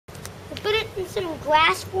We put it in some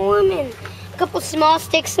grass for him and a couple small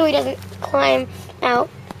sticks so he doesn't climb out.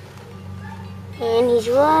 And he's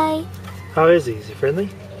right. How is he? Is he friendly?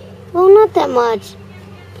 Well, not that much.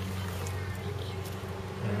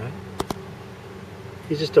 Alright.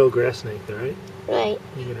 He's just an old grass snake though, right? Right.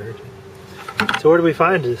 He's gonna hurt you. So where do we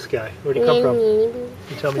find this guy? Where'd he come from? You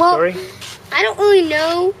tell me a story? I don't really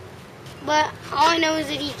know, but all I know is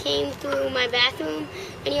that he came through my bathroom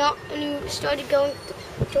and he started going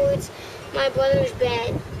towards my brother's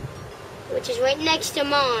bed, which is right next to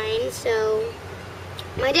mine. So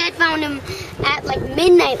my dad found him at like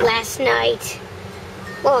midnight last night.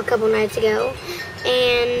 Well, a couple nights ago.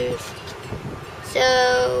 And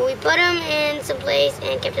so we put him in some place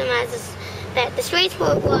and kept him as a pet. The strange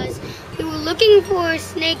part was we were looking for a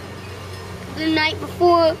snake the night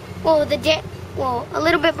before, well, a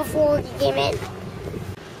little bit before he came in. So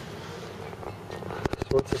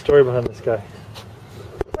what's the story behind this guy?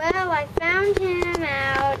 Well, I found him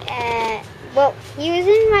out at, well, he was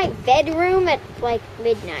in my bedroom at like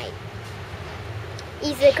midnight.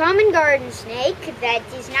 He's a common garden snake that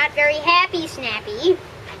is not very happy, Snappy.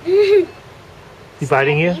 Is he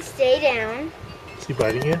biting you? Stay down. Is he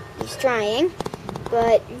biting you? He's trying,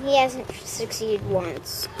 but he hasn't succeeded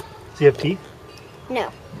once. Does he have teeth?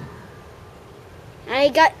 No. I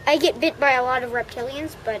get bit by a lot of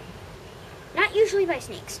reptilians, but not usually by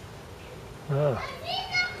snakes. Oh.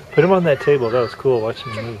 Put him on that table. That was cool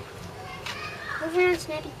watching him move. Move around,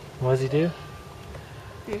 Snappy. What does he do?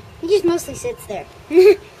 He just mostly sits there.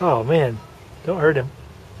 Oh man, don't hurt him.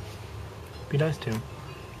 Be nice to him.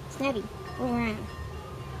 Snappy, move around.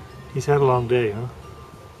 He's had a long day, huh?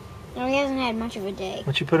 No, he hasn't had much of a day. Why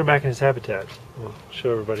don't you put him back in his habitat? We'll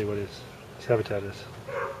show everybody what his habitat is.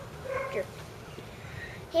 Sure.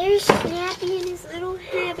 Here's Snappy in his little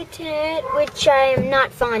habitat, which I am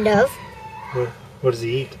not fond of. What does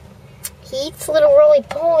he eat? He eats little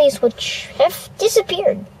roly-polies, which have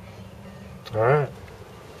disappeared. Alright.